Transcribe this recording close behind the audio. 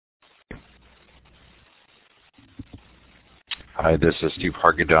Hi, this is Steve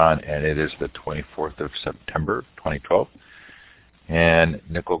Hargadon, and it is the 24th of September, 2012. And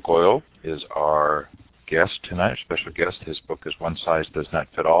Nikhil Goyal is our guest tonight, special guest. His book is One Size Does Not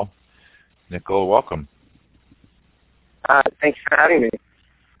Fit All. Nikhil, welcome. Thanks for having me.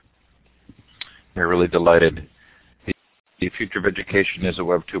 We're really delighted. The Future of Education is a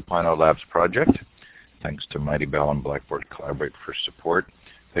Web 2.0 Labs project. Thanks to Mighty Bell and Blackboard Collaborate for support.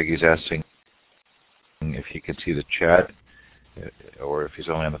 Peggy's asking if he can see the chat, or if he's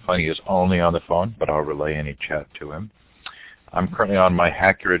only on the phone. He is only on the phone, but I'll relay any chat to him. I'm currently on my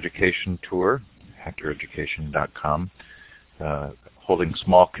Hack Your Education tour, hackyoureducation.com, holding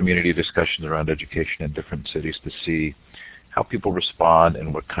small community discussions around education in different cities to see how people respond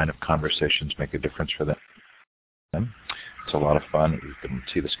and what kind of conversations make a difference for them. It's a lot of fun. You can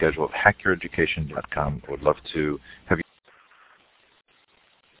see the schedule at hackyoureducation.com. I would love to have you.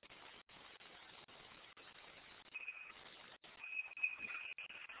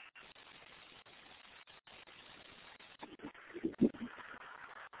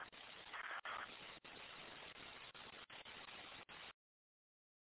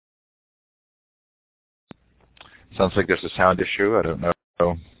 Sounds like there's a sound issue. I don't know.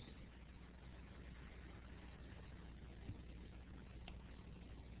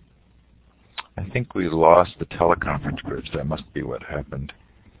 I think we lost the teleconference bridge. That must be what happened.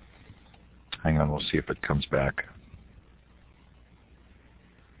 Hang on, we'll see if it comes back.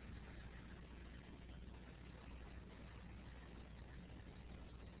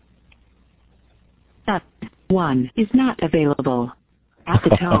 Step 1 is not available. At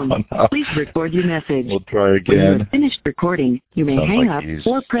the tone, Oh, no. Please record your message. We'll try When you again. have finished recording, you may Sounds hang like up he's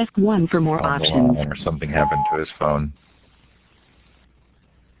or press 1 for more on the options. line or something happened to his phone.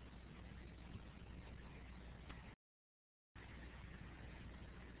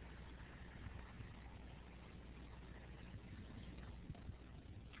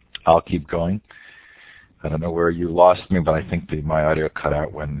 I'll keep going. I don't know where you lost me, but I think my audio cut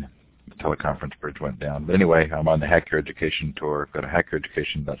out when the teleconference bridge went down. But anyway, I'm on the Hack Your Education tour. Go to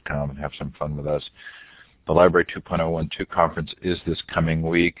hackyoureducation.com and have some fun with us. The Library 2.012 conference is this coming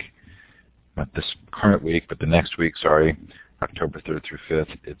week. Not this current week, but the next week, sorry, October 3rd through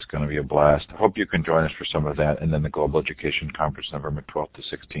 5th. It's going to be a blast. I hope you can join us for some of that. And then the Global Education Conference, November 12th to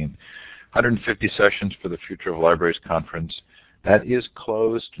 16th. 150 sessions for the Future of Libraries Conference. That is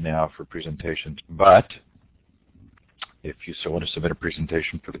closed now for presentations, but if you still want to submit a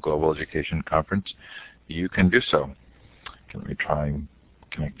presentation for the Global Education Conference, you can do so. Let me try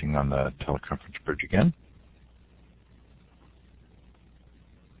connecting on the teleconference bridge again.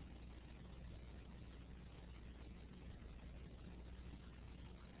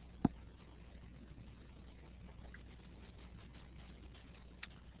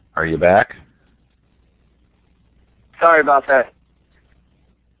 Are you back? Sorry about that.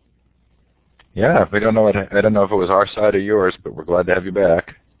 Yeah, we don't know I don't know if it was our side or yours, but we're glad to have you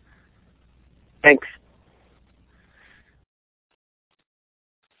back. Thanks.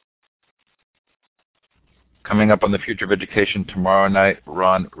 Coming up on the Future of Education tomorrow night,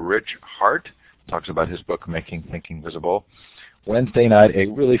 Ron Rich-Hart talks about his book, Making Thinking Visible. Wednesday night, a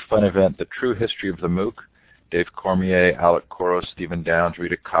really fun event, The True History of the MOOC. Dave Cormier, Alec Koros, Stephen Downs,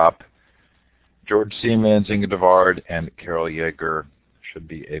 Rita Kopp, George Siemens, Inga Devard, and Carol Yeager. Should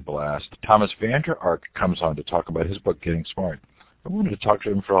be a blast. Thomas Vander Ark comes on to talk about his book, Getting Smart. I wanted to talk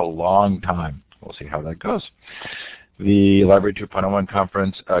to him for a long time. We'll see how that goes. The Library 2.01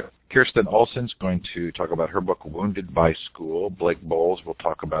 conference, Kirsten Olsen's going to talk about her book, Wounded by School. Blake Bowles will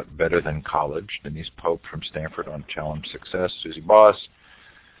talk about Better Than College. Denise Pope from Stanford on Challenge Success. Susie Boss.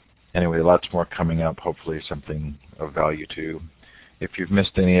 Anyway, lots more coming up, hopefully something of value to you. If you've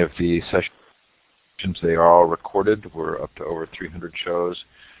missed any of the sessions, they are all recorded. We're up to over 300 shows.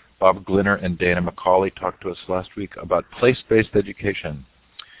 Bob Glinner and Dana McCauley talked to us last week about place-based education.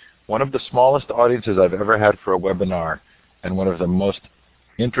 One of the smallest audiences I've ever had for a webinar, and one of the most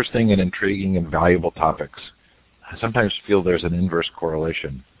interesting and intriguing and valuable topics. I sometimes feel there's an inverse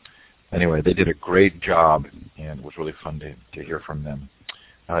correlation. Anyway, they did a great job, and it was really fun to hear from them.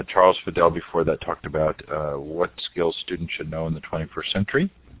 Charles Fidel before that talked about what skills students should know in the 21st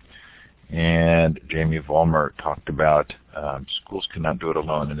century. And Jamie Vollmer talked about schools cannot do it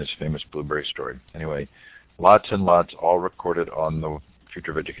alone in his famous Blueberry story. Anyway, lots and lots, all recorded on the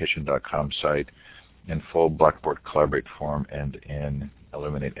futureofeducation.com site in full Blackboard Collaborate form and in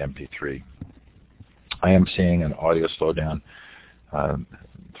Illuminate MP3. I am seeing an audio slowdown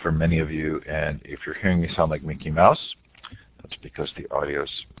for many of you, and if you're hearing me sound like Mickey Mouse, that's because the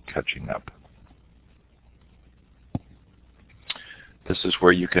audio's catching up. This is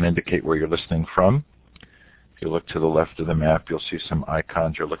where you can indicate where you're listening from. If you look to the left of the map, you'll see some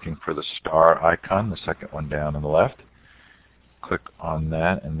icons. You're looking for the star icon, the second one down on the left. Click on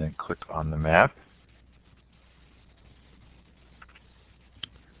that and then click on the map.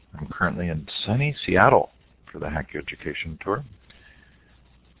 I'm currently in sunny Seattle for the Hack Your Education Tour.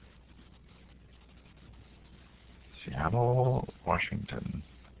 Seattle, Washington.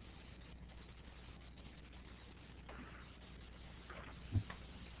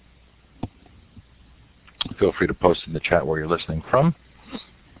 Feel free to post in the chat where you're listening from.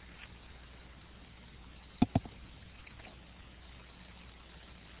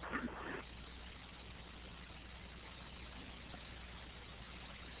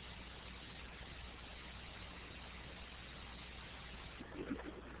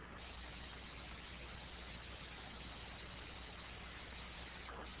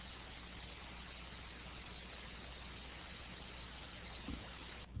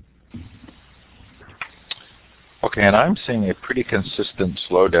 Okay, and I'm seeing a pretty consistent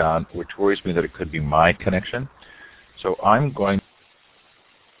slowdown, which worries me that it could be my connection. So I'm going.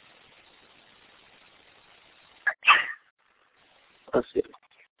 Let's see.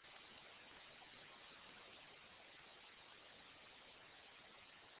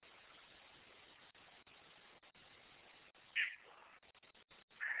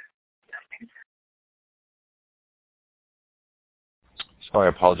 So I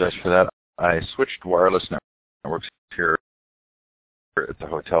apologize for that. I switched wireless networks here at the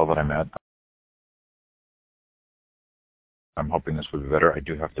hotel that I'm at. I'm hoping this will be better. I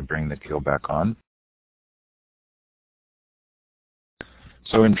do have to bring Nikhil back on.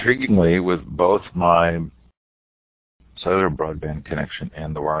 So intriguingly, with both my cellular broadband connection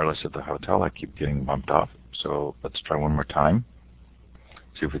and the wireless at the hotel, I keep getting bumped off. So let's try one more time.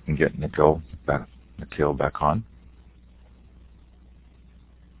 See if we can get Nikhil back on.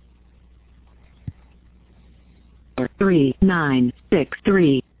 Three 9 6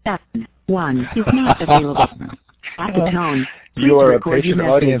 3 7 1 is not available. At the tone, please you are a record your patient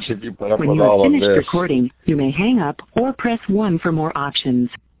message. audience if you put up When with you have all of finished this. recording, you may hang up or press 1 for more options.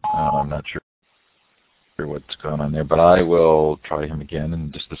 I'm not sure what's going on there, but I will try him again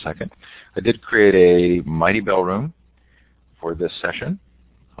in just a second. I did create a Mighty Bell room for this session.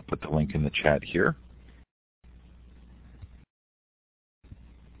 I'll put the link in the chat here.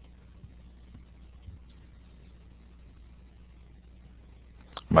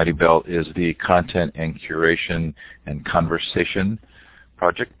 Mighty Bell is the content and curation and conversation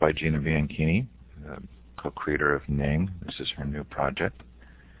project by Gina Bianchini, the co-creator of Ning. This is her new project.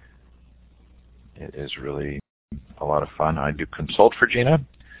 It is really a lot of fun. I do consult for Gina,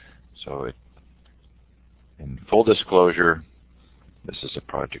 so in full disclosure, this is a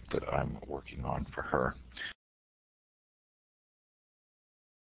project that I'm working on for her.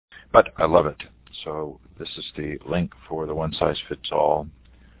 But I love it. So this is the link for the one-size-fits-all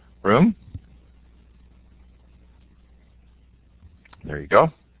room. There you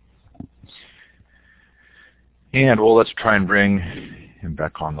go. And well, let's try and bring him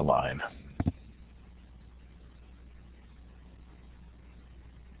back on the line.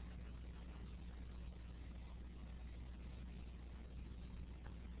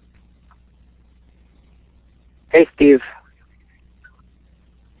 Hey, Steve.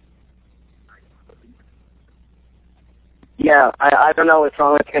 Yeah, I don't know what's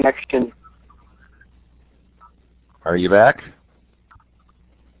wrong with the connection. Are you back?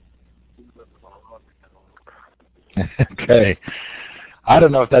 Okay. I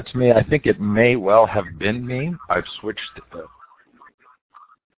don't know if that's me. I think it may well have been me. I've switched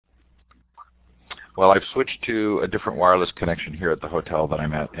to a different wireless connection here at the hotel that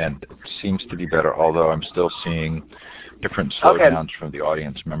I'm at, and it seems to be better, although I'm still seeing different slowdowns from the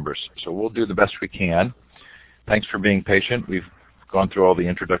audience members. So we'll do the best we can. Thanks for being patient. We've gone through all the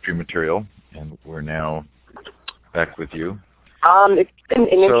introductory material, and we're now back with you. It's been an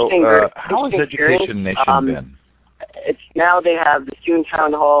interesting how has Education Nation been? It's now they have the student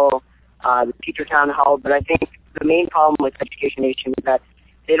town hall, the teacher town hall, but I think the main problem with Education Nation is that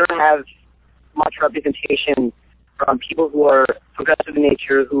they don't have much representation from people who are progressive in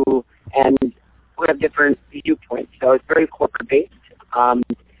nature who have different viewpoints. So it's very corporate based.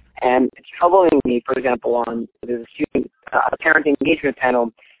 And it's troubling me, for example, on the student parent engagement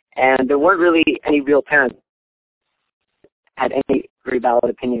panel, and there weren't really any real parents had any very valid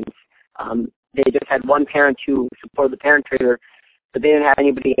opinions. They just had one parent who supported the parent trader, but they didn't have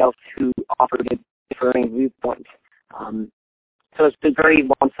anybody else who offered a differing viewpoint. So it's been very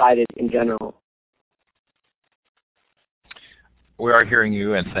one-sided in general. We are hearing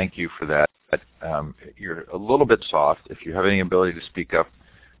you, and thank you for that. You're a little bit soft. If you have any ability to speak up,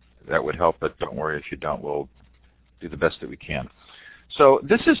 that would help, but don't worry if you don't. We'll do the best that we can. So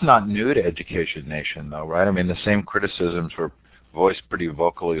this is not new to Education Nation, though, right? I mean, the same criticisms were voiced pretty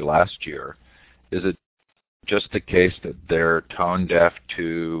vocally last year. Is it just the case that they're tone deaf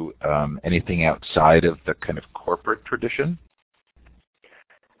to anything outside of the kind of corporate tradition?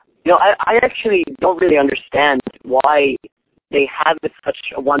 I actually don't really understand why they have such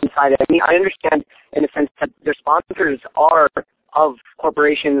a one-sided. I mean, I understand in the sense that their sponsors are of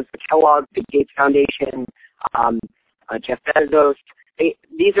corporations, the Kellogg, the Gates Foundation, Jeff Bezos.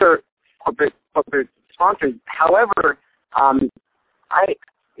 These are corporate sponsors. However,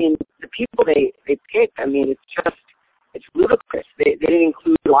 the people they picked, I mean, it's ludicrous. They didn't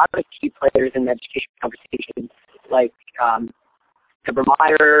include a lot of key players in the education conversation, like Deborah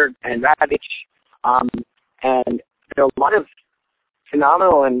Meyer and Ravitch, and there are a lot of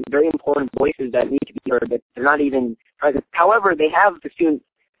phenomenal and very important voices that need to be heard, but they're not even present. However, they have the student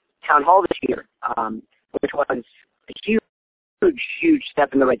town hall this year, which was a huge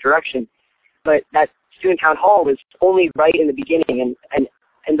step in the right direction. But that student town hall was only right in the beginning, and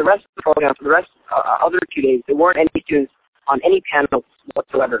the rest of the program, for the rest other 2 days, there weren't any students on any panels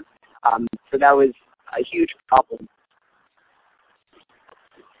whatsoever. So that was a huge problem.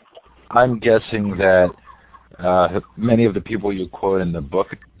 I'm guessing that many of the people you quote in the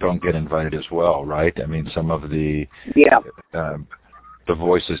book don't get invited as well, right? I mean, some of the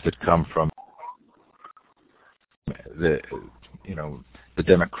voices that come from the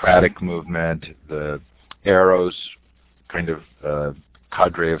Democratic movement, the Arrow's kind of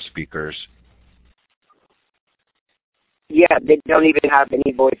cadre of speakers. Yeah, they don't even have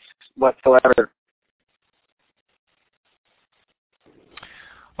any voice whatsoever.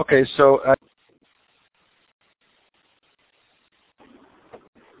 Okay, so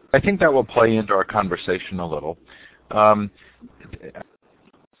I think that will play into our conversation a little. Am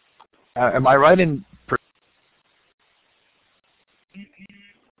I right in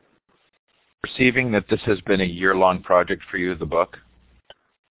perceiving that this has been a year-long project for you, the book?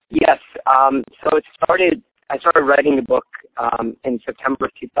 Yes. So I started writing the book in September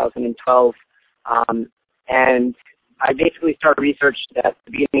of 2012, and I basically started research at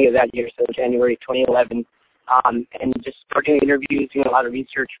the beginning of that year, so January 2011, and just starting interviews, doing a lot of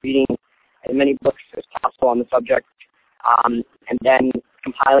research, reading as many books as possible on the subject, and then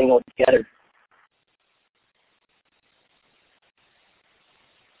compiling all together.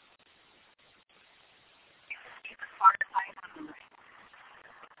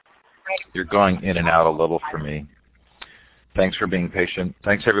 You're going in and out a little for me. Thanks for being patient.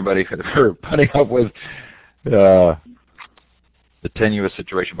 Thanks, everybody, for putting up with the tenuous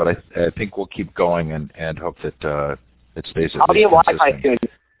situation, but I think we'll keep going and hope that it stays at I'll be least at Wi-Fi soon.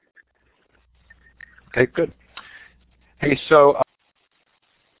 Okay, good. Hey, so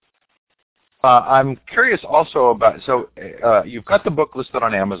I'm curious also about, so you've got the book listed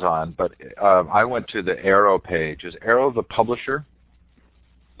on Amazon, but I went to the Arrow page. Is Arrow the publisher?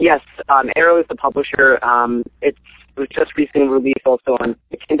 Yes, Arrow is the publisher. It was just recently released also on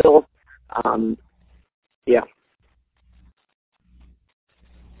Kindle. Yeah.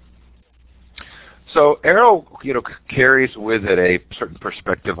 So Arrow, carries with it a certain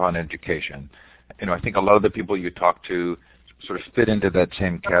perspective on education. I think a lot of the people you talk to sort of fit into that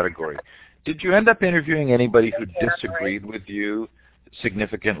same category. Did you end up interviewing anybody who disagreed with you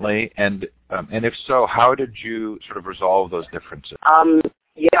significantly? And if so, how did you sort of resolve those differences?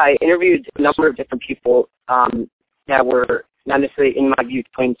 Yeah, I interviewed a number of different people that were not necessarily in my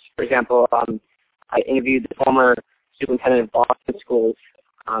viewpoints. For example, I interviewed the former superintendent of Boston schools,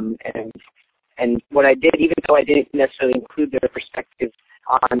 and what I did, even though I didn't necessarily include their perspective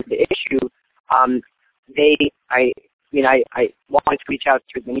on the issue, I wanted to reach out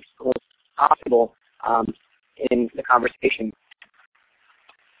to as many schools as possible in the conversation.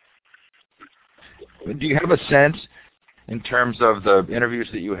 Do you have a sense, in terms of the interviews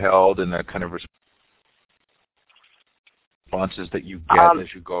that you held and the kind of responses that you get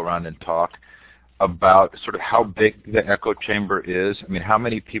as you go around and talk, about sort of how big the echo chamber is? I mean, how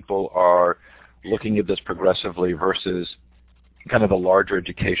many people are looking at this progressively versus kind of the larger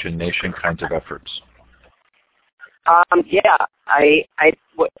Education Nation kinds of efforts? Yeah,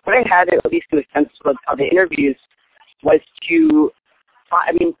 what I had, at least in the sense of the interviews, was to,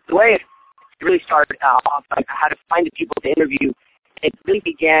 the way it really started off, how to find the people to interview, it really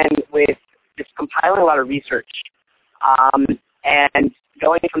began with just compiling a lot of research, and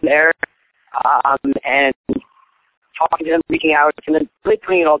going from there, and talking to them, reaching out, and then really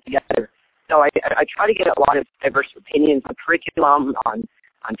putting it all together. So I try to get a lot of diverse opinions on curriculum, on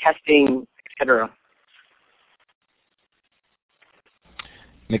testing, etc.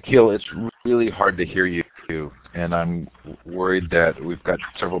 Nikhil, it's really hard to hear you. you, and I'm worried that we've got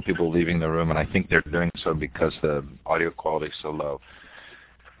several people leaving the room, and I think they're doing so because the audio quality is so low.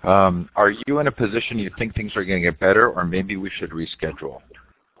 Are you in a position you think things are going to get better, or maybe we should reschedule?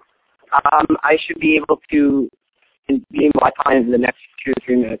 I should be able to be in Wi-Fi in the next 2 to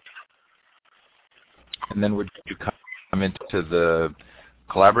 3 minutes. And then would you come into the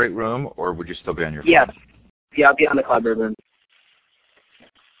Collaborate room, or would you still be on your phone? Yes. Yeah, I'll be on the Collaborate room.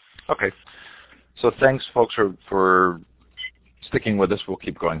 Okay. So thanks, folks, for sticking with us. We'll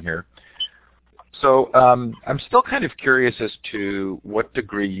keep going here. So I'm still kind of curious as to what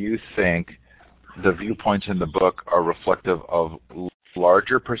degree you think the viewpoints in the book are reflective of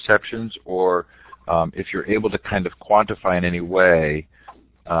larger perceptions, or if you're able to kind of quantify in any way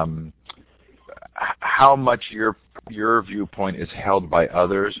how much your viewpoint is held by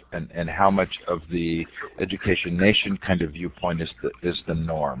others, and how much of the Education Nation kind of viewpoint is the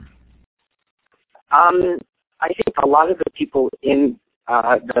norm. I think a lot of the people in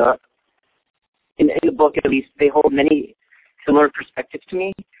the book, at least, they hold many similar perspectives to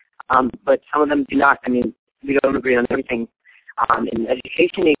me, but some of them do not. I mean, we don't agree on everything. In the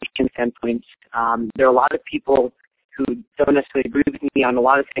Education Nation standpoint, there are a lot of people who don't necessarily agree with me on a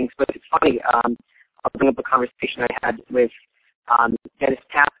lot of things, but it's funny. I'll bring up a conversation I had with Dennis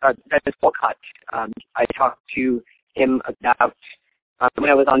Walcott. I talked to him about, when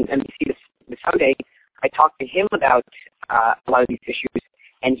I was on NBC this Sunday, I talked to him about a lot of these issues,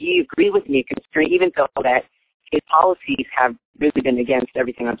 and he agreed with me, considering even though that his policies have really been against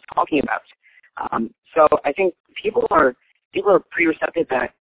everything I'm talking about. So I think people are pretty receptive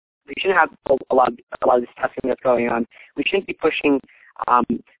that we shouldn't have a lot of this testing that's going on. We shouldn't be pushing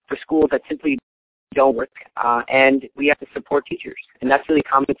for schools that simply don't work, and we have to support teachers. And that's really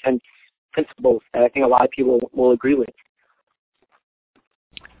common sense principles that I think a lot of people will agree with.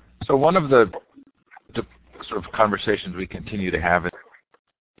 So one of the sort of conversations we continue to have is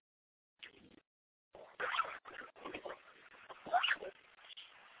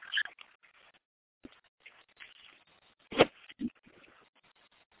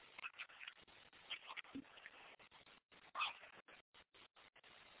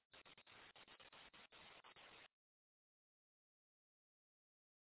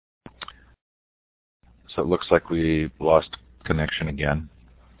so it looks like we lost connection again.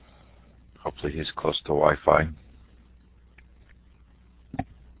 Hopefully he's close to Wi-Fi.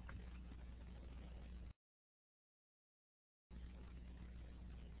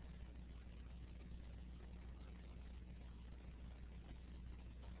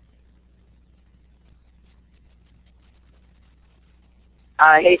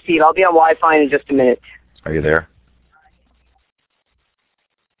 Hey, Steve, I'll be on Wi-Fi in just a minute. Are you there?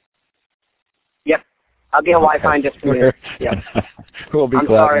 Yep. I'll be on Wi-Fi in just a minute. Yep. We'll be I'm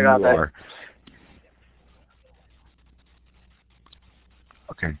glad sorry when about you that. are.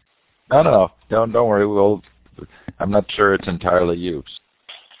 Okay. No. Don't worry. I'm not sure it's entirely you.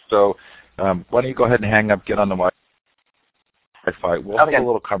 So why don't you go ahead and hang up, get on the Wi-Fi. We'll have a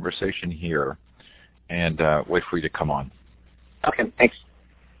little conversation here and wait for you to come on. Okay, thanks.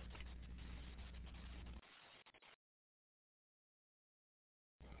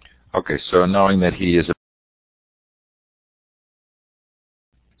 Okay, so knowing that he is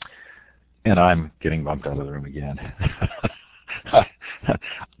and I'm getting bumped out of the room again.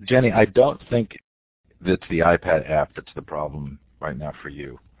 Jenny, I don't think it's the iPad app that's the problem right now for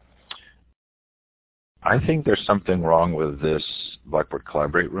you. I think there's something wrong with this Blackboard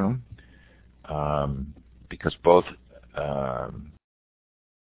Collaborate room because both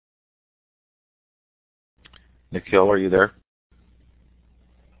Nikhil, are you there?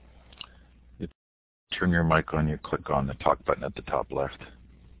 You turn your mic on, you click on the talk button at the top left.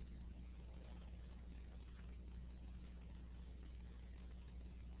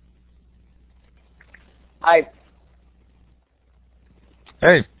 Hi.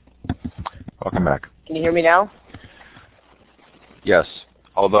 Hey, welcome back. Can you hear me now? Yes,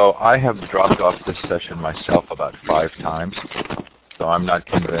 although I have dropped off this session myself about 5 times, so I'm not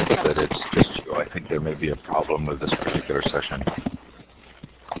convinced that it's just you. I think there may be a problem with this particular session.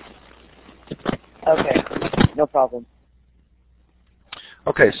 Okay, no problem.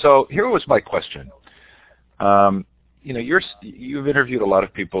 Okay, so here was my question. You've interviewed a lot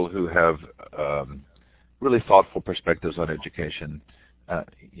of people who have really thoughtful perspectives on education.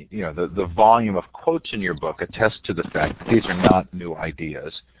 The volume of quotes in your book attests to the fact that these are not new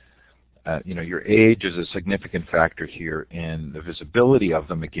ideas. Your age is a significant factor here in the visibility of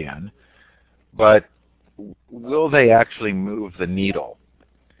them again, but will they actually move the needle?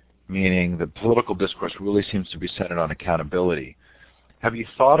 Meaning the political discourse really seems to be centered on accountability. Have you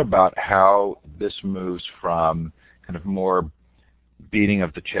thought about how this moves from kind of more beating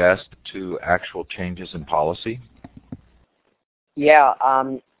of the chest to actual changes in policy? Yeah,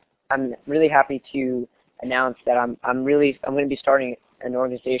 I'm really happy to announce that I'm going to be starting an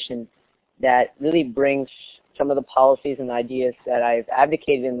organization that really brings some of the policies and ideas that I've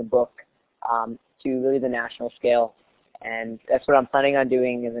advocated in the book to really the national scale. And that's what I'm planning on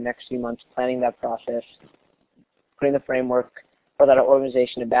doing in the next few months, planning that process, putting the framework for that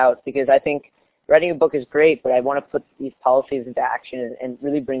organization about, because I think writing a book is great, but I want to put these policies into action and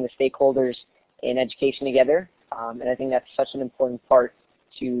really bring the stakeholders in education together. And I think that's such an important part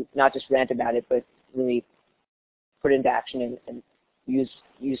to not just rant about it, but really put it into action and use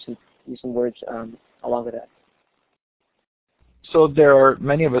some words along with that. So there are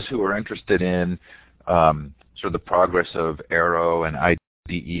many of us who are interested in sort of the progress of AERO and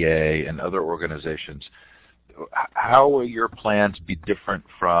IDEA and other organizations. How will your plans be different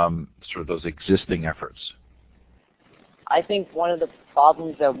from sort of those existing efforts? I think one of the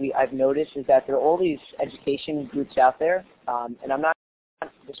problems that I've noticed is that there are all these education groups out there, and I'm not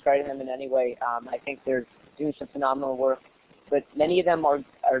discrediting them in any way. I think they're doing some phenomenal work, but many of them are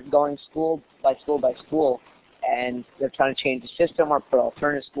going school by school by school, and they're trying to change the system or put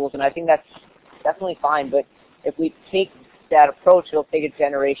alternative schools, and I think that's definitely fine, but if we take that approach, it'll take a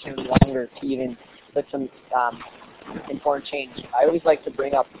generation longer to even put some important change. I always like to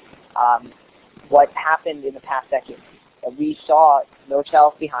bring up what happened in the past decade. We saw No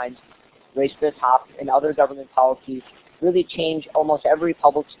Child Left Behind, Race to the Top, and other government policies really change almost every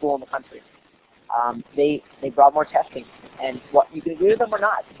public school in the country. They brought more testing, and what you can agree with them or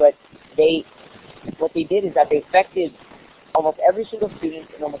not, but what they did is that they affected almost every single student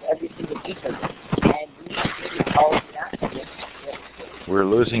and almost every single teacher. And we need to policy that. We're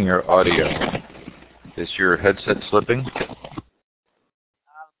losing your audio. Is your headset slipping? Can you hear me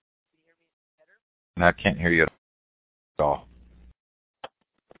better? No, I can't hear you at all.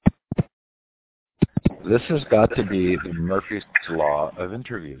 This has got to be the Murphy's Law of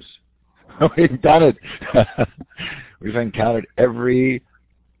interviews. We've done it. We've encountered every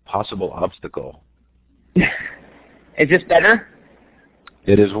possible obstacle. Is this better?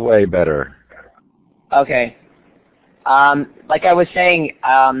 It is way better. Okay. Like I was saying,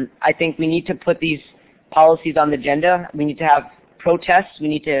 I think we need to put these policies on the agenda. We need to have protests. We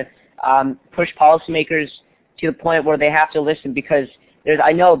need to push policymakers to the point where they have to listen, because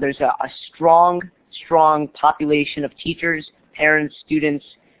I know there's a strong population of teachers, parents, students,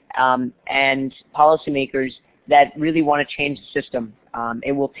 and policymakers that really want to change the system.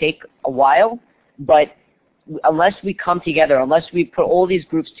 It will take a while, but unless we come together, unless we put all these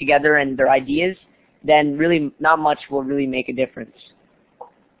groups together and their ideas, then really not much will really make a difference.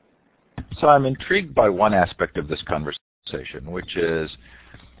 So I'm intrigued by one aspect of this conversation, which is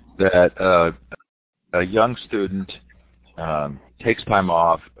that a young student takes time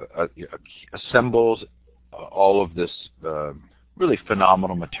off, assembles all of this really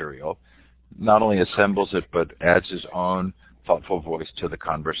phenomenal material, not only assembles it, but adds his own thoughtful voice to the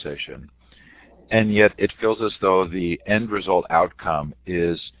conversation. And yet it feels as though the end result outcome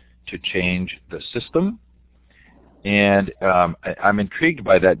is to change the system. And I'm intrigued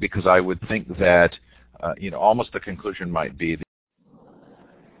by that, because I would think that, almost the conclusion might be that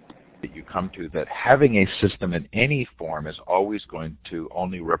you come to, that having a system in any form is always going to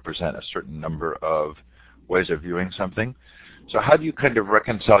only represent a certain number of ways of viewing something. So how do you kind of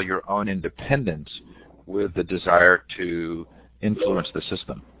reconcile your own independence with the desire to influence the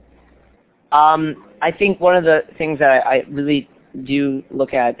system? I think one of the things that I really do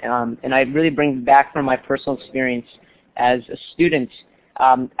look at, and I really bring back from my personal experience as a student,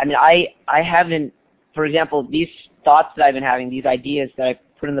 I haven't, for example, these thoughts that I've been having, these ideas that I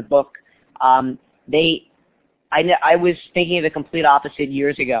put in the book, I was thinking of the complete opposite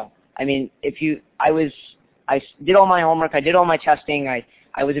years ago. I did all my homework, I did all my testing,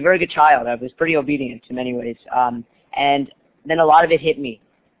 I was a very good child, I was pretty obedient in many ways, and then a lot of it hit me.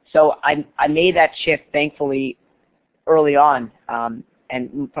 So I made that shift, thankfully, early on,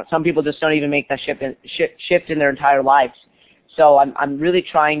 and some people just don't even make that shift in their entire lives. So I'm really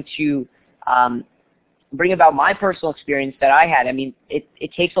trying to bring about my personal experience that I had. I mean,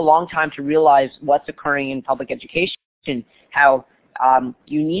 it takes a long time to realize what's occurring in public education, how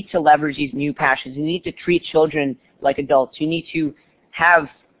you need to leverage these new passions. You need to treat children like adults. You need to have,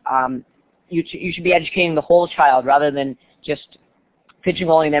 you should be educating the whole child rather than just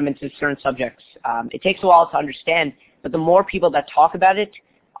pigeonholing them into certain subjects. It takes a while to understand, but the more people that talk about it,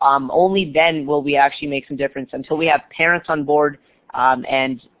 only then will we actually make some difference, until we have parents on board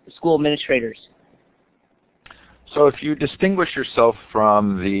and school administrators. So if you distinguish yourself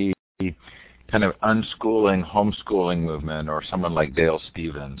from the kind of unschooling, homeschooling movement or someone like Dale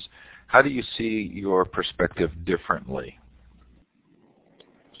Stevens, how do you see your perspective differently?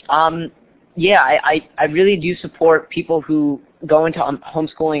 Yeah, I really do support people who go into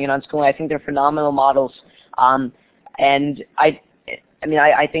homeschooling and unschooling. I think they're phenomenal models. And I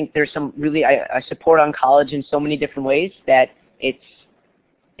think there's some really, I support on college in so many different ways that it's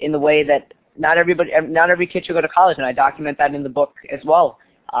in the way that not every kid should go to college, and I document that in the book as well.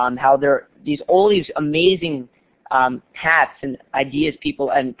 How there all these amazing paths and ideas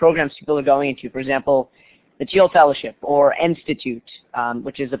people and programs people are going into. For example, the Teal Fellowship or Institute,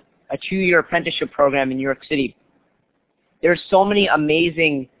 which is a 2-year apprenticeship program in New York City. There's so many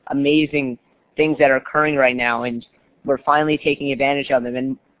amazing things that are occurring right now, and we're finally taking advantage of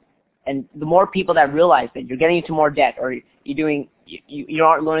them. And the more people that realize that you're getting into more debt or you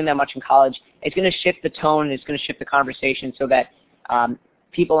aren't learning that much in college, it's going to shift the tone, it's going to shift the conversation so that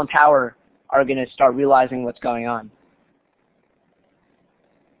people in power are going to start realizing what's going on.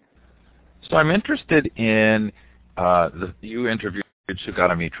 So I'm interested in you interviewed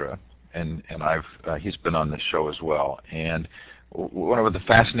Sugata Mitra, and he's been on this show as well. And one of the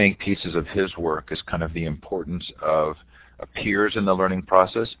fascinating pieces of his work is kind of the importance of peers in the learning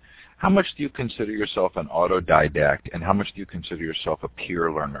process. How much do you consider yourself an autodidact, and how much do you consider yourself a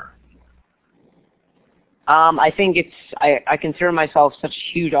peer learner? I think I consider myself such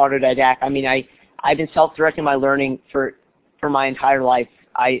a huge autodidact. I mean, I've been self-directing my learning for my entire life.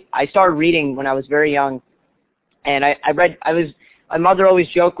 I started reading when I was very young, and my mother always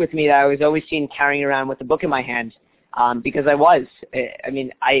joked with me that I was always seen carrying around with a book in my hand, because I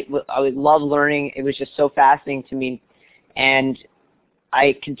would love learning. It was just so fascinating to me, and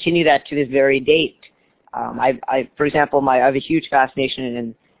I continue that to this very date. For example, I have a huge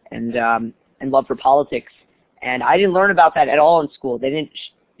fascination and love for politics, and I didn't learn about that at all in school. They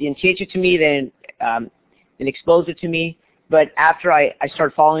didn't teach it to me. They didn't expose it to me. But after I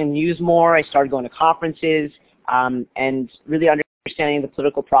started following the news more, I started going to conferences and really understanding the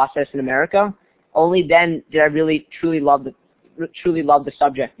political process in America. Only then did I really truly love the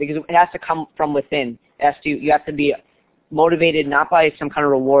subject, because it has to come from within. You have to be motivated not by some kind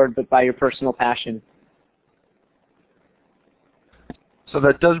of reward, but by your personal passion. So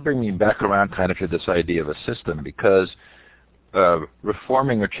that does bring me back around kind of to this idea of a system, because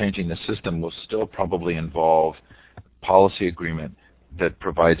reforming or changing the system will still probably involve policy agreement that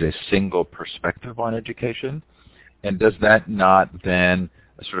provides a single perspective on education. And does that not then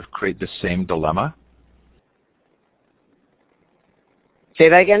sort of create the same dilemma? Say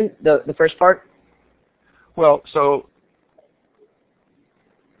that again, the first part? Well, so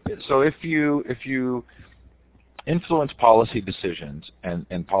if you influence policy decisions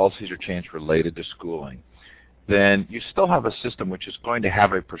and policies are changed related to schooling, then you still have a system which is going to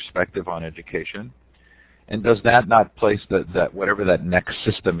have a perspective on education. And does that not place that whatever that next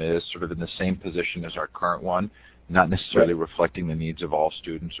system is sort of in the same position as our current one, not necessarily reflecting the needs of all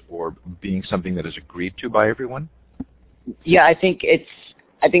students or being something that is agreed to by everyone? Yeah, I think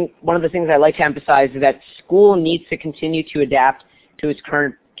one of the things I like to emphasize is that school needs to continue to adapt to its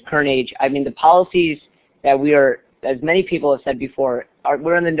current age. I mean, the policies that as many people have said before,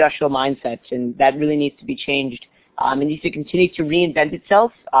 we're in the industrial mindset, and that really needs to be changed. It needs to continue to reinvent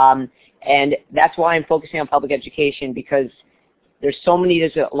itself, and that's why I'm focusing on public education, because there's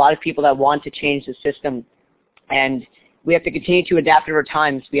a lot of people that want to change the system, and we have to continue to adapt over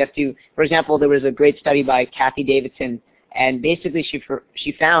times. We have to, for example, there was a great study by Kathy Davidson, and basically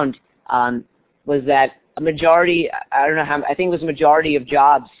she found was that a majority, I think it was a majority of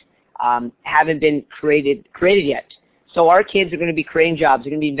jobs haven't been created yet. So our kids are going to be creating jobs.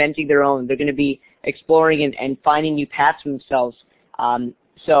 They're going to be inventing their own. They're going to be exploring and finding new paths for themselves.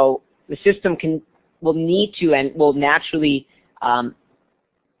 So the system will need to and will naturally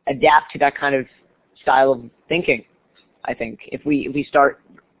adapt to that kind of style of thinking, I think, if we start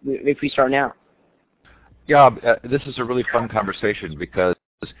now. Yeah, this is a really fun conversation, because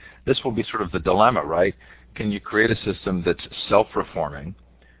this will be sort of the dilemma, right? Can you create a system that's self-reforming,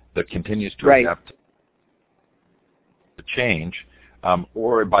 that continues to adapt to change,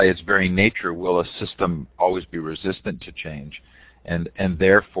 or by its very nature, will a system always be resistant to change? And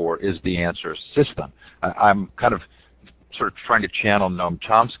therefore, is the answer system? I'm kind of sort of trying to channel Noam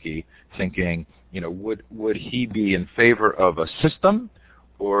Chomsky, thinking, would he be in favor of a system,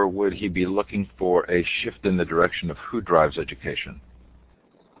 or would he be looking for a shift in the direction of who drives education?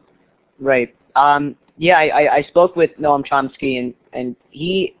 Right. Yeah, I spoke with Noam Chomsky, and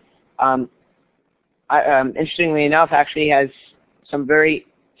he, interestingly enough, actually has some very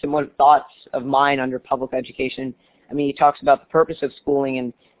similar thoughts of mine under public education. I mean, he talks about the purpose of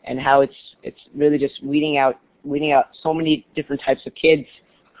schooling and how it's really just weeding out so many different types of kids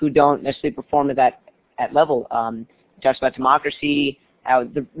who don't necessarily perform at that level. He talks about democracy, how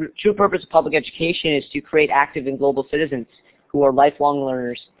the true purpose of public education is to create active and global citizens who are lifelong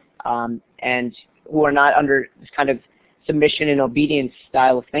learners and who are not under this kind of submission and obedience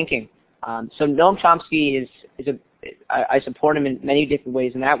style of thinking. So Noam Chomsky I support him in many different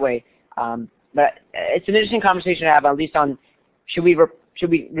ways in that way. But it's an interesting conversation to have, at least on should we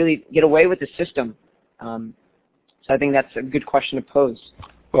really get away with the system? So I think that's a good question to pose.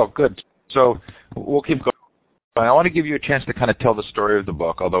 Well, good. So we'll keep going. I want to give you a chance to kind of tell the story of the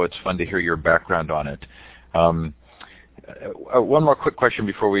book, although it's fun to hear your background on it. One more quick question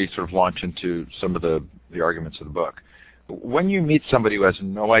before we sort of launch into some of the arguments of the book. When you meet somebody who has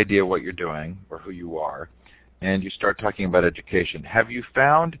no idea what you're doing or who you are, and you start talking about education, have you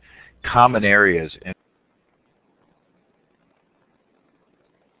found common areas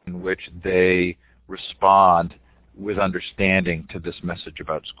in which they respond with understanding to this message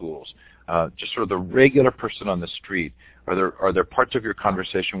about schools? Just sort of the regular person on the street, are there parts of your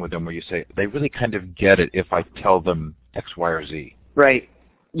conversation with them where you say, they really kind of get it if I tell them X, Y, or Z? Right.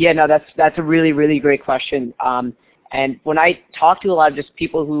 Yeah, no, that's a really, really great question. And when I talk to a lot of just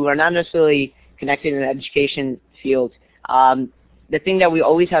people who are not necessarily connected in the education field, the thing that we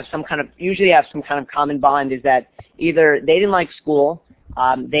always usually have some kind of common bond is that either they didn't like school,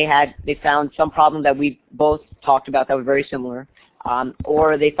 they found some problem that we both talked about that were very similar,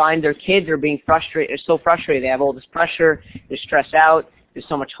 or they find their kids are being so frustrated. They have all this pressure, they're stressed out, there's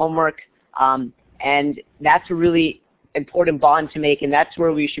so much homework, and that's a really important bond to make, and that's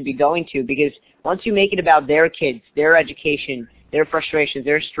where we should be going to, because once you make it about their kids, their education, their frustrations,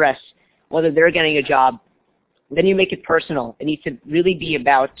 their stress, whether they're getting a job, then you make it personal. It needs to really be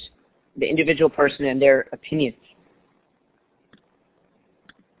about the individual person and their opinions.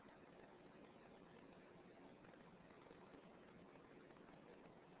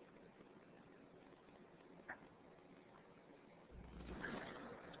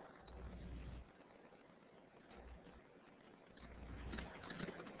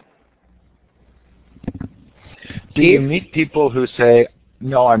 Do you meet people who say,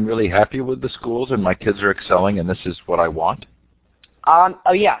 no, I'm really happy with the schools and my kids are excelling and this is what I want?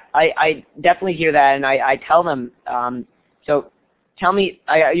 Oh, yeah. I definitely hear that, and I tell them, so tell me,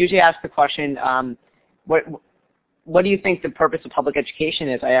 I usually ask the question, what do you think the purpose of public education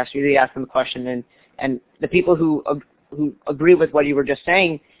is? I usually ask them the question, and the people who agree with what you were just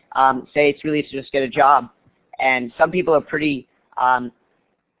saying say it's really to just get a job. And some people are pretty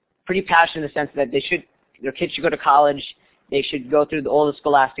passionate in the sense that their kids should go to college, they should go through all the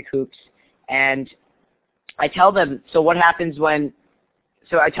scholastic hoops. And I tell them, so what happens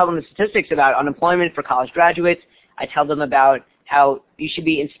I tell them the statistics about unemployment for college graduates. I tell them about how you should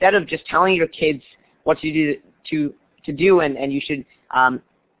be, instead of just telling your kids what to do and you should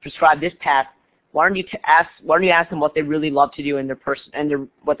prescribe this path, why don't you ask them what they really love to do and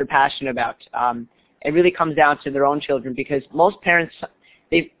what they're passionate about? It really comes down to their own children, because most parents,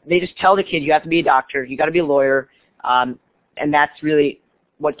 they just tell the kid, you have to be a doctor, you got to be a lawyer, and that's really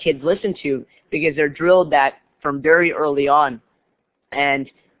what kids listen to, because they're drilled that from very early on, and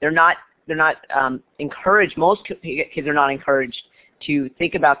they're not encouraged. Most kids are not encouraged to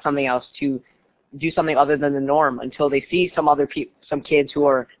think about something else, to do something other than the norm, until they see some kids who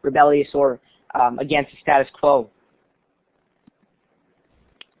are rebellious or against the status quo.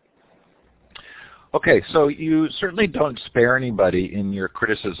 Okay, so you certainly don't spare anybody in your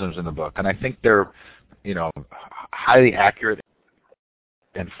criticisms in the book, and I think they're, highly accurate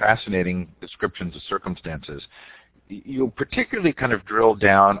and fascinating descriptions of circumstances. You particularly kind of drill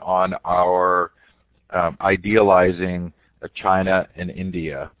down on our idealizing China and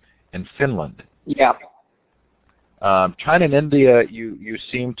India and Finland. Yeah. China and India, you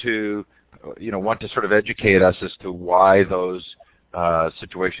seem to, want to sort of educate us as to why those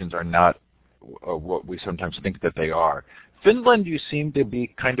situations are not what we sometimes think that they are. Finland, you seem to be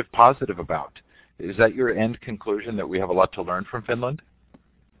kind of positive about. Is that your end conclusion, that we have a lot to learn from Finland?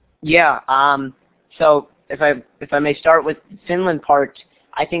 Yeah. So if I may start with the Finland part,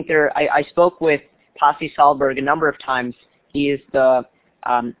 I think I spoke with Pasi Sahlberg a number of times. He is the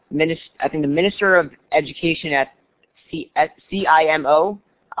the Minister of Education at CIMO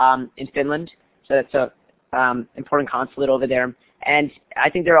in Finland. So that's a important consulate over there. And I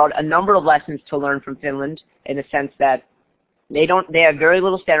think there are a number of lessons to learn from Finland, in the sense that they have very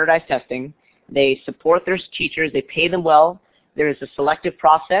little standardized testing. They support their teachers. They pay them well. There is a selective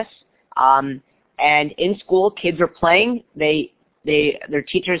process. And in school, kids are playing. They Their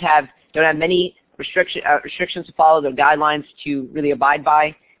teachers don't have many restrictions to follow, their guidelines to really abide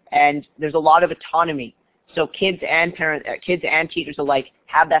by, and there's a lot of autonomy. So kids and teachers alike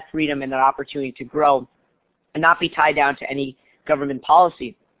have that freedom and that opportunity to grow and not be tied down to any government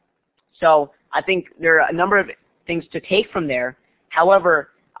policy. So I think there are a number of things to take from there.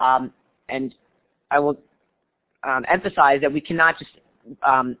 However, and I will emphasize that we cannot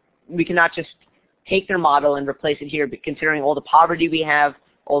just take their model and replace it here, but considering all the poverty we have,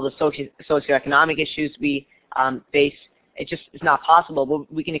 all the socioeconomic issues we face, it's not possible.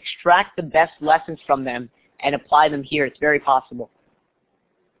 But we can extract the best lessons from them and apply them here. It's very possible.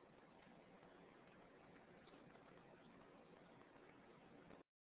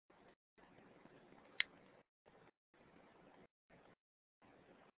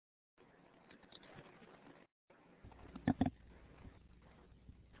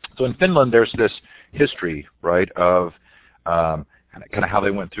 So in Finland, there's this history, right, of kind of how they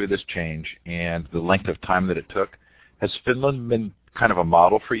went through this change and the length of time that it took. Has Finland been kind of a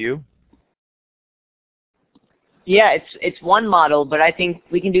model for you? Yeah, it's one model, but I think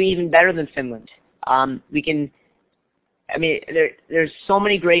we can do even better than Finland. There's so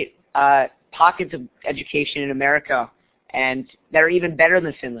many great pockets of education in America, and that are even better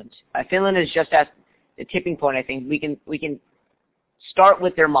than Finland. Finland is just at the tipping point. I think we can start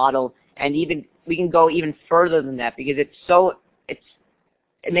with their model, and we can go even further than that, because it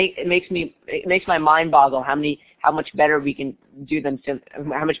makes my mind boggle how much better we can do than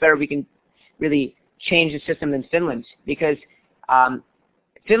how much better we can really change the system than Finland. Because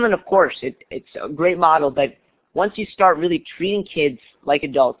Finland, of course, it's a great model, but once you start really treating kids like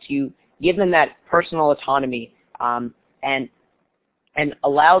adults, you give them that personal autonomy and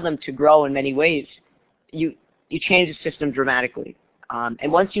allow them to grow in many ways, you change the system dramatically.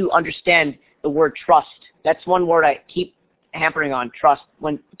 And once you understand the word trust, that's one word I keep hampering on, trust.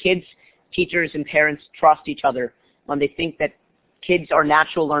 When kids, teachers, and parents trust each other, when they think that kids are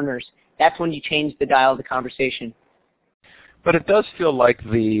natural learners, that's when you change the dial of the conversation. But it does feel like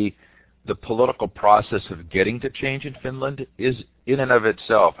the political process of getting to change in Finland is, in and of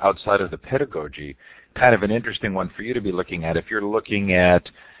itself, outside of the pedagogy, kind of an interesting one for you to be looking at. If you're looking at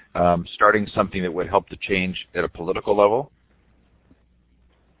starting something that would help to change at a political level.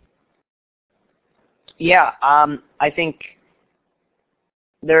 Yeah, I think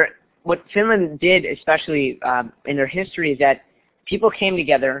what Finland did, especially in their history, is that people came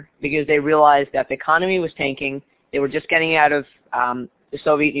together because they realized that the economy was tanking. They were just getting out of the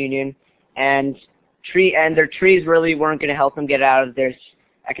Soviet Union, and their trees really weren't going to help them get out of their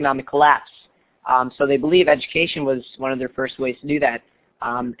economic collapse. So they believe education was one of their first ways to do that.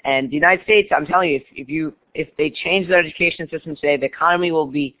 And the United States, I'm telling you, if they change their education system today, the economy will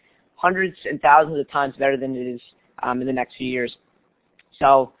be hundreds and thousands of times better than it is in the next few years.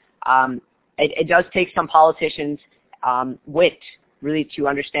 So it does take some politicians' wit really to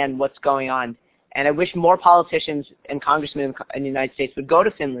understand what's going on. And I wish more politicians and congressmen in the United States would go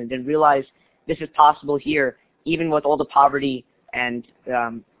to Finland and realize this is possible here, even with all the poverty and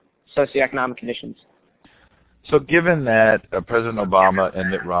socioeconomic conditions. So given that President Obama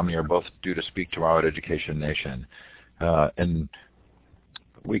and Mitt Romney are both due to speak tomorrow at Education Nation, and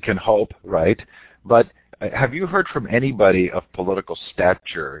we can hope, right? But have you heard from anybody of political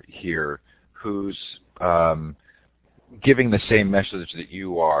stature here who's giving the same message that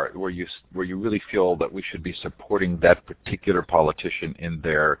you are, where you really feel that we should be supporting that particular politician in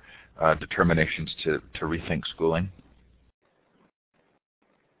their determinations to rethink schooling?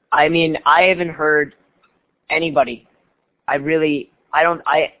 I mean, I haven't heard anybody. I don't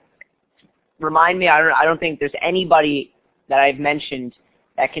think there's anybody that I've mentioned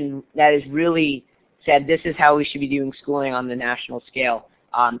that has really said this is how we should be doing schooling on the national scale.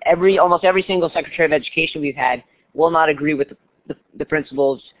 Almost every single Secretary of Education we've had will not agree with the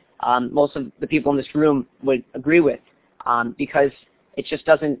principles most of the people in this room would agree with, because it just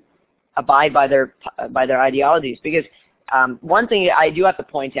doesn't abide by their ideologies. Because one thing I do have to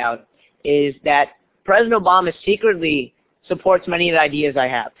point out is that President Obama secretly supports many of the ideas I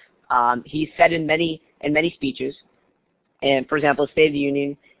have. He said in many speeches, and for example, State of the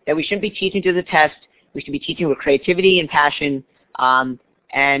Union, that we shouldn't be teaching to the test. We should be teaching with creativity and passion.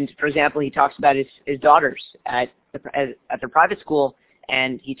 And for example, he talks about his daughters at their private school,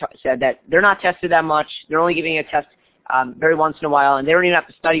 and he said that they're not tested that much. They're only giving a test very once in a while, and they don't even have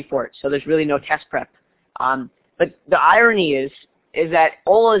to study for it. So there's really no test prep. But the irony is that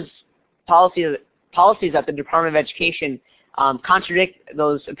all his policies at the Department of Education contradict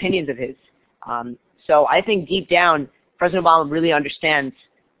those opinions of his. So I think deep down, President Obama really understands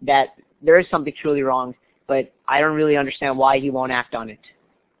that there is something truly wrong, but I don't really understand why he won't act on it.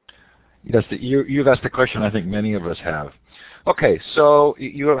 Yes, you've asked the question I think many of us have. Okay, so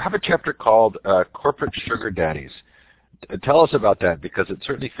you have a chapter called Corporate Sugar Daddies. Tell us about that, because it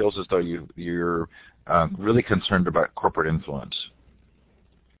certainly feels as though you're really concerned about corporate influence.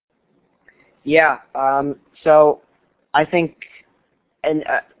 Yeah, so I think, and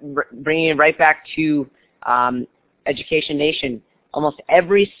bringing it right back to Education Nation, almost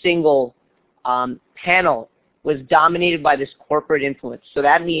every single panel was dominated by this corporate influence. So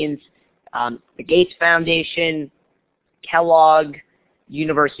that means the Gates Foundation, Kellogg,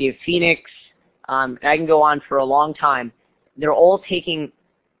 University of Phoenix, and I can go on for a long time. They're all taking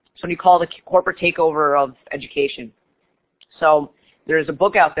what you call the corporate takeover of education. So there's a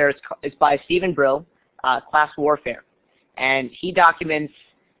book out there, it's by Stephen Brill, Class Warfare, and he documents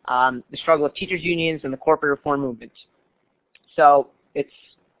the struggle of teachers' unions and the corporate reform movement. So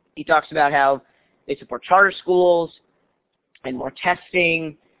he talks about how they support charter schools and more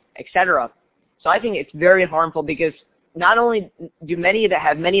testing, etc. So I think it's very harmful, because not only do many of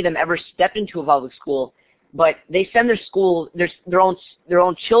them ever step into a public school, but they send their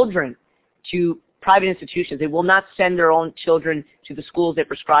own children to private institutions. They will not send their own children to the schools they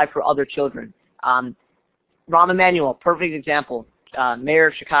prescribe for other children. Rahm Emanuel, perfect example, mayor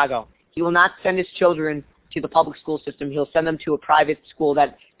of Chicago. He will not send his children to the public school system. He'll send them to a private school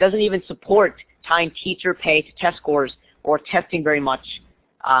that doesn't even support tying teacher pay to test scores or testing very much.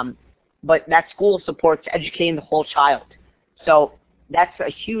 But that school supports educating the whole child. So that's a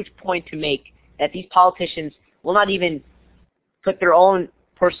huge point to make, that these politicians will not even put their own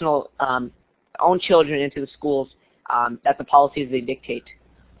personal own children into the schools that the policies they dictate.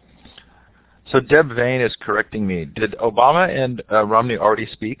 So Deb Vane is correcting me. Did Obama and Romney already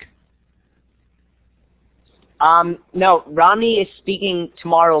speak? No, Romney is speaking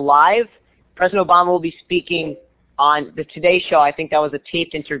tomorrow live. President Obama will be speaking on the Today Show. I think that was a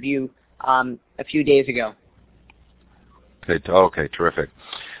taped interview a few days ago. Okay, terrific.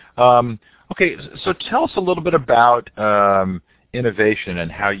 Okay, so tell us a little bit about innovation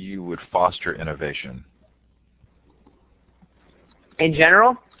and how you would foster innovation. In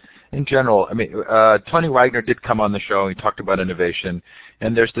general? In general. I mean, Tony Wagner did come on the show. He talked about innovation,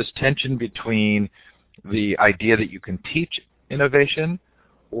 and there's this tension between the idea that you can teach innovation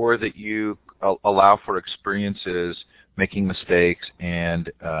or that you allow for experiences, making mistakes,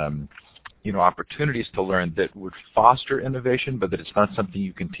 and opportunities to learn that would foster innovation, but that it's not something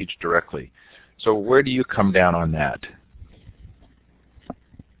you can teach directly. So where do you come down on that?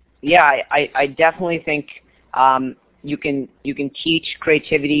 Yeah, I definitely think you can teach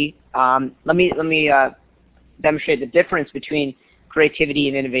creativity. Let me demonstrate the difference between creativity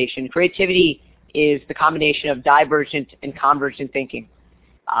and innovation. Creativity is the combination of divergent and convergent thinking.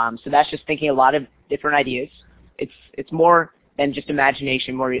 So that's just thinking a lot of different ideas. It's more than just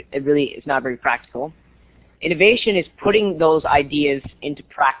imagination, it really is not very practical. Innovation is putting those ideas into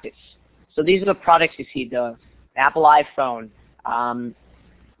practice. So these are the products you see, the Apple iPhone,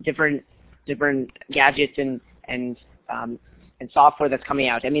 different gadgets and software that's coming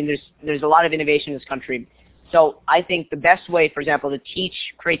out. I mean, there's a lot of innovation in this country. So I think the best way, for example, to teach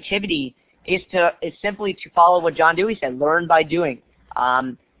creativity is simply to follow what John Dewey said: learn by doing,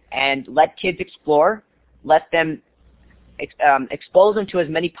 and let kids explore, let them expose them to as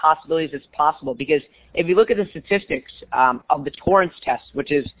many possibilities as possible. Because if you look at the statistics of the Torrance test,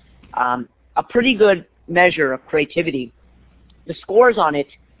 which is a pretty good measure of creativity, the scores on it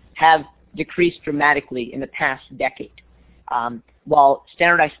have decreased dramatically in the past decade, while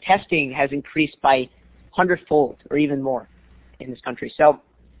standardized testing has increased by 100-fold or even more in this country. So,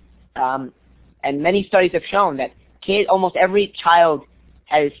 and many studies have shown that almost every child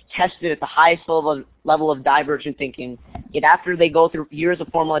has tested at the highest level of divergent thinking, yet after they go through years of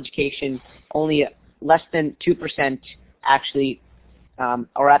formal education, only less than 2% actually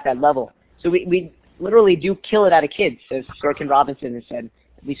are at that level. So we literally do kill it out of kids, as Sorkin Robinson has said.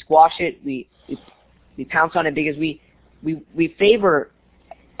 We squash it, we pounce on it because we favor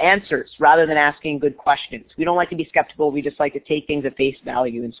answers rather than asking good questions. We don't like to be skeptical, we just like to take things at face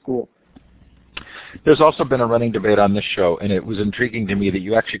value in school. There's also been a running debate on this show, and it was intriguing to me that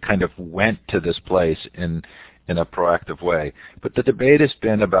you actually kind of went to this place in a proactive way. But the debate has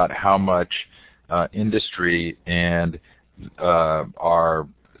been about how much industry and our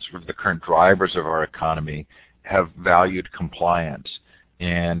sort of the current drivers of our economy have valued compliance,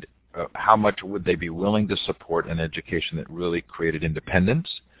 and how much would they be willing to support an education that really created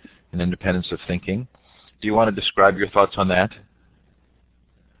independence and independence of thinking. Do you want to describe your thoughts on that?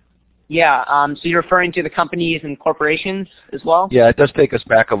 Yeah, so you're referring to the companies and corporations as well? Yeah, it does take us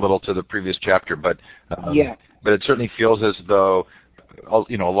back a little to the previous chapter, but but it certainly feels as though,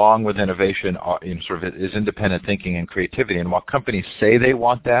 along with innovation, sort of is independent thinking and creativity. And while companies say they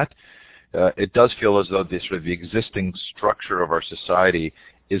want that, it does feel as though the existing structure of our society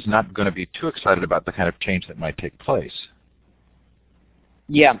is not going to be too excited about the kind of change that might take place.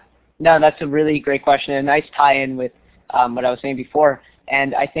 Yeah, no, that's a really great question, a nice tie-in with what I was saying before.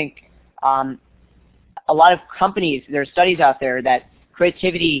 And I think a lot of companies, there are studies out there that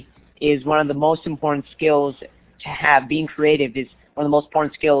creativity is one of the most important skills to have. Being creative is one of the most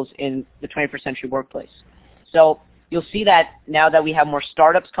important skills in the 21st century workplace. So you'll see that now that we have more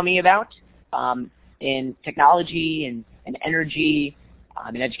startups coming about in technology and energy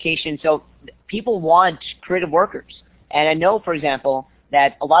and education. So people want creative workers. And I know, for example,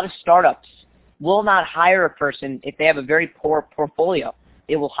 that a lot of startups will not hire a person if they have a very poor portfolio.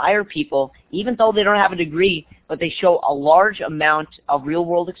 They will hire people, even though they don't have a degree, but they show a large amount of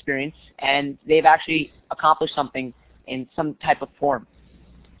real-world experience, and they've actually accomplished something in some type of form.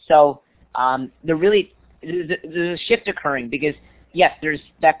 So there's a shift occurring because, yes, there's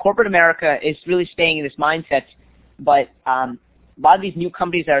that corporate America is really staying in this mindset, but a lot of these new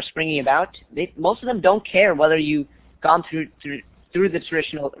companies that are springing about, most of them don't care whether you've gone through the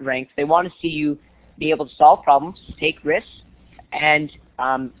traditional ranks. They want to see you be able to solve problems, take risks, and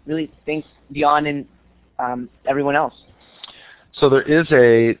really think beyond everyone else. So there is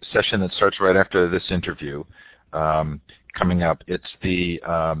a session that starts right after this interview coming up. It's the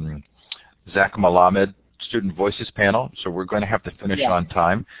Zach Malamed Student Voices panel, so we're going to have to finish on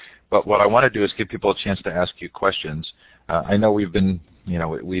time. But what I want to do is give people a chance to ask you questions. I know we've been,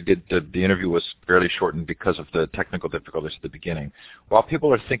 we did the interview was fairly shortened because of the technical difficulties at the beginning. While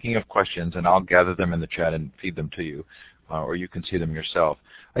people are thinking of questions, and I'll gather them in the chat and feed them to you, or you can see them yourself.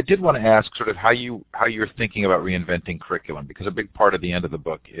 I did want to ask sort of how you're thinking about reinventing curriculum, because a big part of the end of the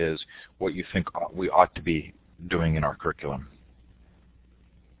book is what you think we ought to be doing in our curriculum.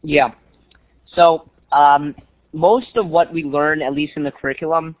 Yeah. So most of what we learn, at least in the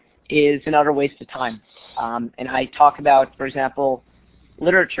curriculum, is an utter waste of time. And I talk about, for example,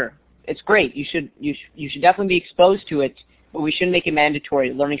 literature. It's great. You should definitely be exposed to it, but we shouldn't make it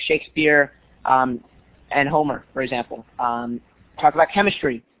mandatory. Learning Shakespeare and Homer, for example. Talk about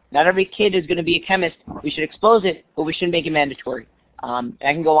chemistry. Not every kid is going to be a chemist. We should expose it, but we shouldn't make it mandatory. And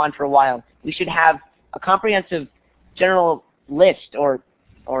I can go on for a while. We should have a comprehensive general list or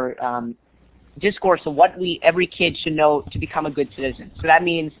discourse of what every kid should know to become a good citizen. So that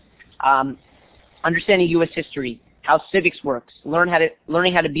means understanding U.S. history, how civics works,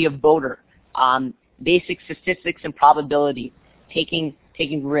 learning how to be a voter, basic statistics and probability, taking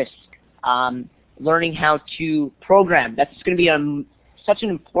risk, learning how to program. That's going to be such an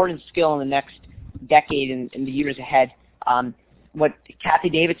important skill in the next decade and in the years ahead. What Kathy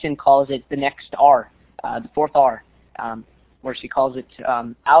Davidson calls it the next R, the fourth R, where she calls it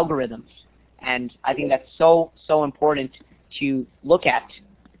algorithms. And I think that's so important to look at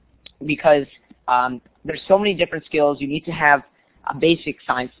because there's so many different skills. You need to have a basic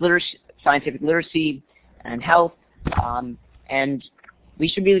scientific literacy and health, and we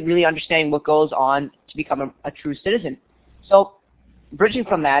should be really understanding what goes on to become a true citizen. So bridging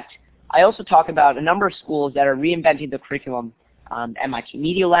from that, I also talk about a number of schools that are reinventing the curriculum. MIT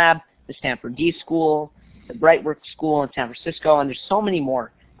Media Lab, the Stanford D School, the Brightworks School in San Francisco, and there's so many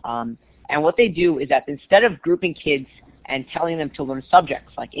more. And what they do is that instead of grouping kids and telling them to learn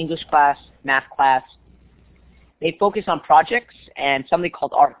subjects like English class, math class, they focus on projects and something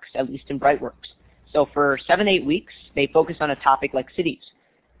called arcs, at least in Brightworks. So for 7-8 weeks, they focus on a topic like cities.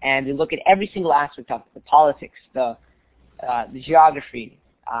 And they look at every single aspect of the politics, the geography,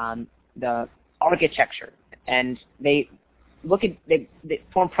 the architecture. And they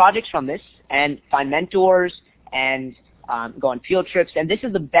form projects from this and find mentors and go on field trips. And this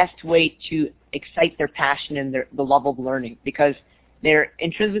is the best way to excite their passion and the love of learning because they're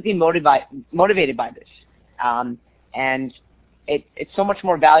intrinsically motivated by this. And it's so much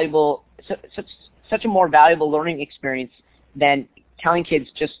more valuable, such a more valuable learning experience than telling kids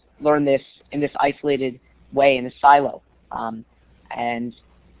just learn this in this isolated way, in a silo. And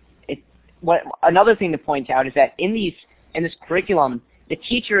another thing to point out is that in this curriculum, the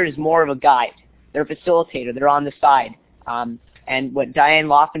teacher is more of a guide. They're a facilitator. They're on the side. And what Diane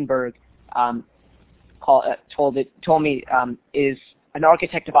Laufenberg told me is an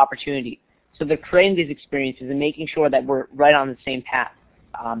architect of opportunity. So they're creating these experiences and making sure that we're right on the same path.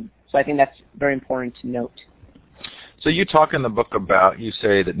 So I think that's very important to note. So you talk in the book about, you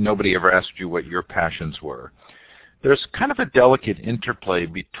say that nobody ever asked you what your passions were. there's kind of a delicate interplay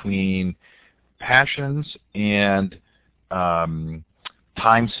between passions and time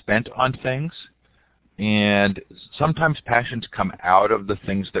spent on things. And sometimes passions come out of the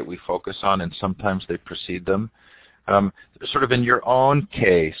things that we focus on, and sometimes they precede them. Sort of in your own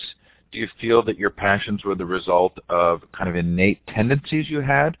case, do you feel that your passions were the result of kind of innate tendencies you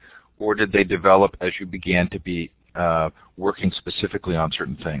had, or did they develop as you began to be working specifically on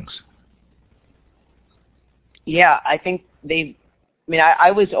certain things? Yeah, I think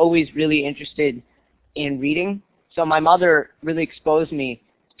I was always really interested in reading. So my mother really exposed me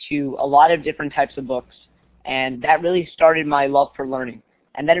to a lot of different types of books, and that really started my love for learning.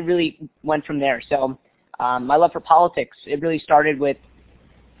 And then it really went from there. So my love for politics, it really started with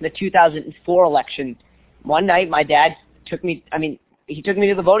the 2004 election. One night my dad took me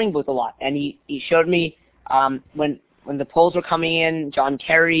to the voting booth a lot, and he showed me when the polls were coming in, John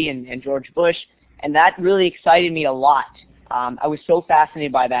Kerry and George Bush, and that really excited me a lot. I was so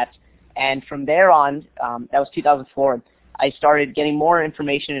fascinated by that. And from there on, that was 2004, I started getting more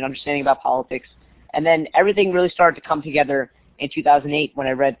information and understanding about politics. And then everything really started to come together in 2008 when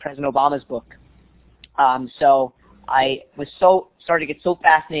I read President Obama's book. So I was started to get so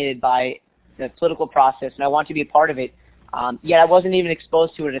fascinated by the political process, and I wanted to be a part of it. Yet I wasn't even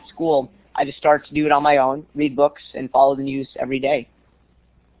exposed to it at school. I just started to do it on my own, read books, and follow the news every day.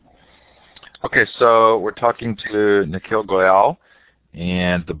 Okay, so we're talking to Nikhil Goyal,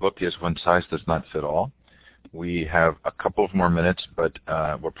 and the book is When Size Does Not Fit All. We have a couple of more minutes, but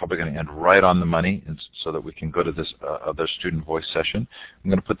we're probably going to end right on the money so that we can go to this other student voice session. I'm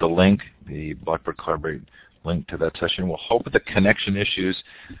going to put the link, the Blackboard Collaborate link to that session. We'll hope that the connection issues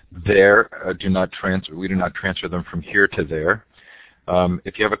there we do not transfer them from here to there.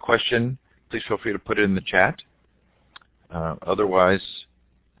 If you have a question, please feel free to put it in the chat. Otherwise,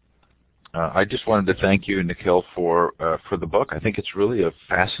 I just wanted to thank you, Nikhil, for the book. I think it's really a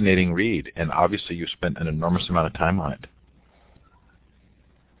fascinating read, and obviously you spent an enormous amount of time on it.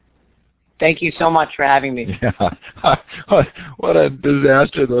 Thank you so much for having me. Yeah. What a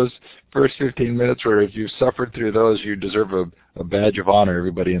disaster those first 15 minutes were. If you suffered through those, you deserve a badge of honor,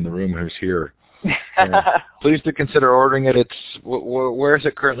 everybody in the room who's here. Please do consider ordering it. Where is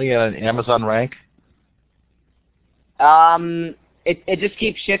it currently on Amazon rank? It just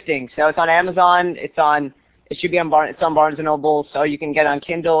keeps shifting. So it's on Amazon. It should be on Barnes & Noble, so you can get it on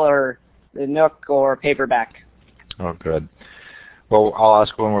Kindle or the Nook or paperback. Oh, good. Well, I'll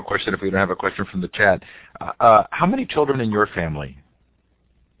ask one more question if we don't have a question from the chat. How many children in your family?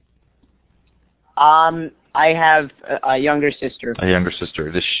 I have a younger sister. A younger sister.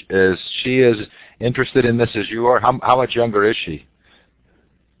 Is she as interested in this as you are? How much younger is she?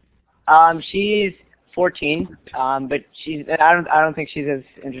 She's 14, but I don't think she's as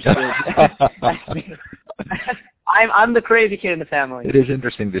interested as me. I'm the crazy kid in the family. It is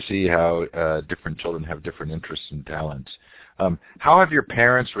interesting to see how different children have different interests and talents. How have your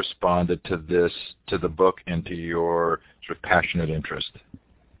parents responded to the book, and to your sort of passionate interest?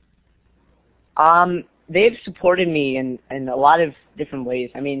 They've supported me in a lot of different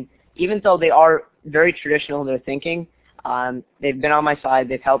ways. I mean, even though they are very traditional in their thinking, they've been on my side.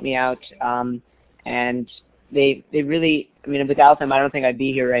 They've helped me out. And they really, without them, I don't think I'd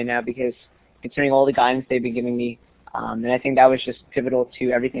be here right now, because considering all the guidance they've been giving me, and I think that was just pivotal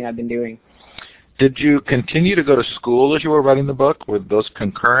to everything I've been doing. Did you continue to go to school as you were writing the book? Were those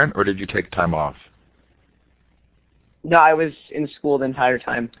concurrent, or did you take time off? No, I was in school the entire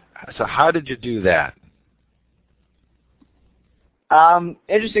time. So how did you do that?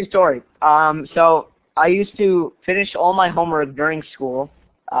 Interesting story. So I used to finish all my homework during school.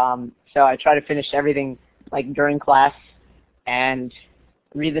 So I try to finish everything during class, and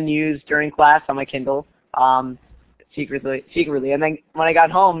read the news during class on my Kindle, secretly. And then when I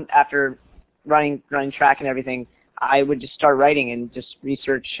got home after running track and everything, I would just start writing and just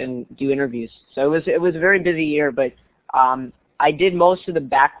research and do interviews. So it was a very busy year, but I did most of the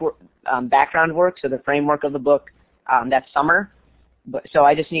background work, so the framework of the book, that summer. So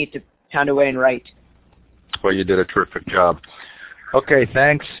I just need to pound away and write. Well, you did a terrific job. Okay,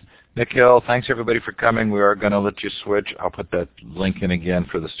 thanks, Nikhil. Thanks, everybody, for coming. We are going to let you switch. I'll put that link in again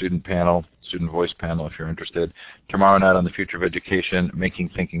for the student voice panel, if you're interested. Tomorrow night on the Future of Education, Making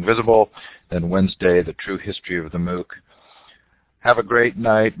Thinking Visible. Then Wednesday, The True History of the MOOC. Have a great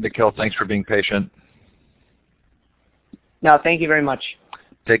night. Nikhil, thanks for being patient. No, thank you very much.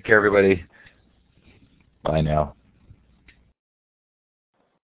 Take care, everybody. Bye now.